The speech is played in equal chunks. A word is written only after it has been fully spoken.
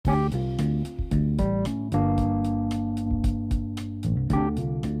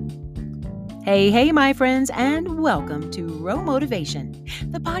Hey, my friends, and welcome to Ro Motivation,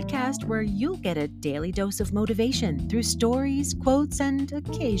 the podcast where you'll get a daily dose of motivation through stories, quotes, and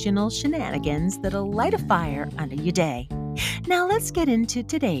occasional shenanigans that'll light a fire under your day. Now let's get into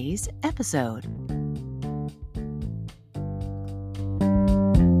today's episode.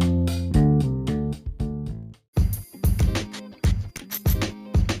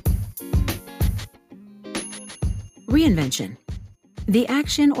 Reinvention. The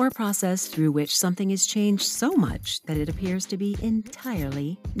action or process through which something is changed so much that it appears to be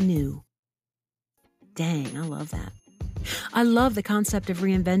entirely new. Dang, I love that. I love the concept of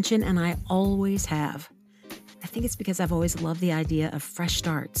reinvention, and I always have. I think it's because I've always loved the idea of fresh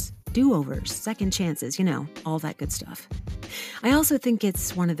starts, do-overs, second chances, all that good stuff. I also think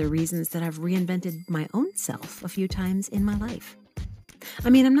it's one of the reasons that I've reinvented my own self a few times in my life.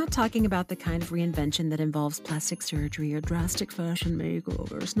 I'm not talking about the kind of reinvention that involves plastic surgery or drastic fashion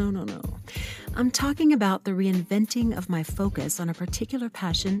makeovers. No. I'm talking about the reinventing of my focus on a particular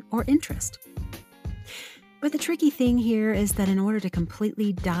passion or interest. But the tricky thing here is that in order to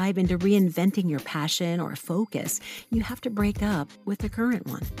completely dive into reinventing your passion or focus, you have to break up with the current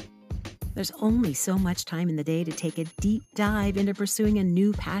one. There's only so much time in the day to take a deep dive into pursuing a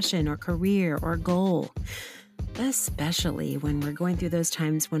new passion or career or goal. Especially when we're going through those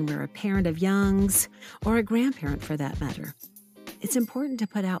times when we're a parent of youngs, or a grandparent for that matter. It's important to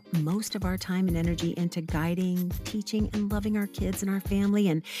put out most of our time and energy into guiding, teaching, and loving our kids and our family,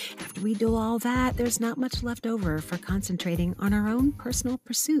 and after we do all that, there's not much left over for concentrating on our own personal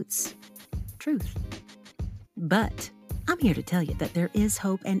pursuits. Truth. But I'm here to tell you that there is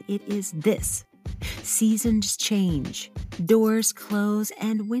hope, and it is this. Seasons change, doors close,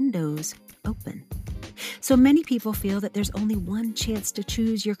 and windows open. So many people feel that there's only one chance to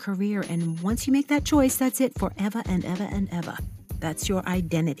choose your career, and once you make that choice, that's it forever and ever and ever. That's your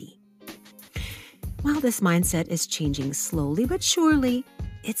identity. While this mindset is changing slowly but surely,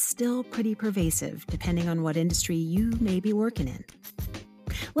 it's still pretty pervasive depending on what industry you may be working in.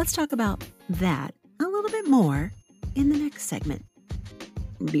 Let's talk about that a little bit more in the next segment.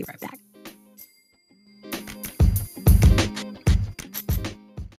 Be right back.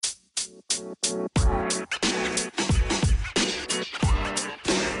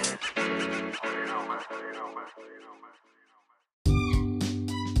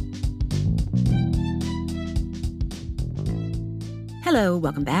 Hello,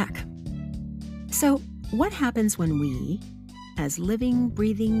 welcome back. So, what happens when we, as living,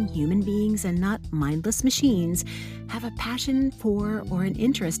 breathing human beings and not mindless machines, have a passion for or an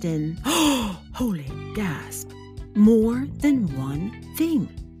interest in, holy gasp, more than one thing?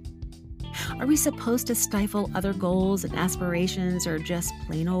 Are we supposed to stifle other goals and aspirations, or just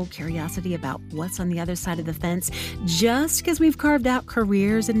plain old curiosity about what's on the other side of the fence just because we've carved out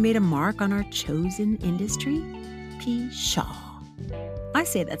careers and made a mark on our chosen industry? Pshaw. I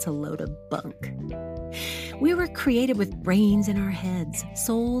say that's a load of bunk. We were created with brains in our heads,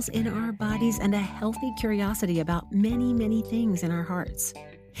 souls in our bodies, and a healthy curiosity about many, many things in our hearts.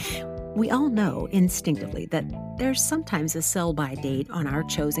 We all know instinctively that there's sometimes a sell-by date on our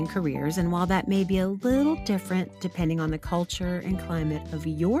chosen careers, and while that may be a little different depending on the culture and climate of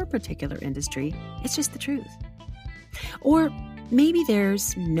your particular industry, it's just the truth. Or maybe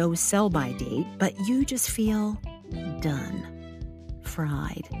there's no sell-by date, but you just feel done.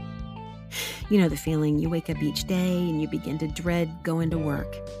 Fried. You know the feeling, you wake up each day and you begin to dread going to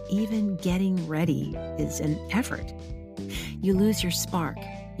work. Even getting ready is an effort. You lose your spark,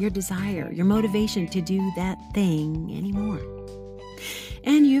 your desire, your motivation to do that thing anymore.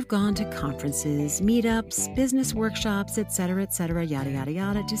 And you've gone to conferences, meetups, business workshops, etc., yada, yada,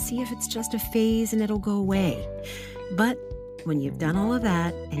 yada, to see if it's just a phase and it'll go away. But when you've done all of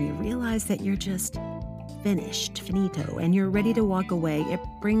that and you realize that you're just finito, and you're ready to walk away, it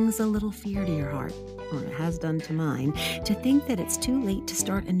brings a little fear to your heart, or it has done to mine, to think that it's too late to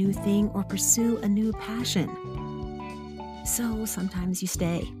start a new thing or pursue a new passion. So sometimes you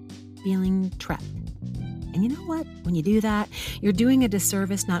stay, feeling trapped. And you know what? When you do that, you're doing a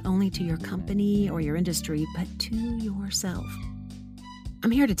disservice not only to your company or your industry, but to yourself.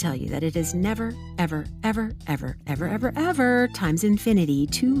 I'm here to tell you that it is never, ever, ever, ever, ever, ever, ever, times infinity,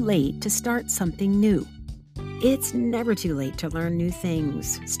 too late to start something new. It's never too late to learn new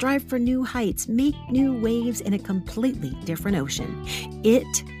things, strive for new heights, make new waves in a completely different ocean.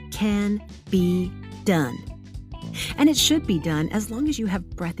 It can be done. And it should be done as long as you have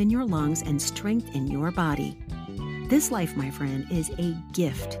breath in your lungs and strength in your body. This life, my friend, is a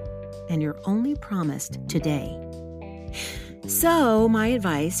gift, and you're only promised today. So my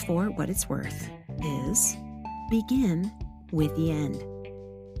advice, for what it's worth, is begin with the end.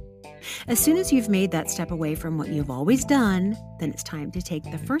 As soon as you've made that step away from what you've always done, then it's time to take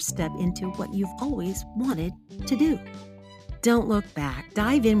the first step into what you've always wanted to do. Don't look back.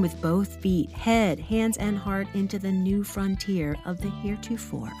 Dive in with both feet, head, hands, and heart into the new frontier of the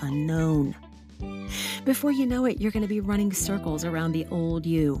heretofore unknown. Before you know it, you're going to be running circles around the old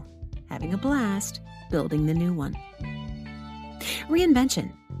you, having a blast building the new one.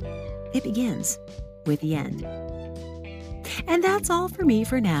 Reinvention. It begins with the end. And that's all for me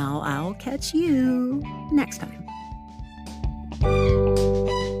for now. I'll catch you next time.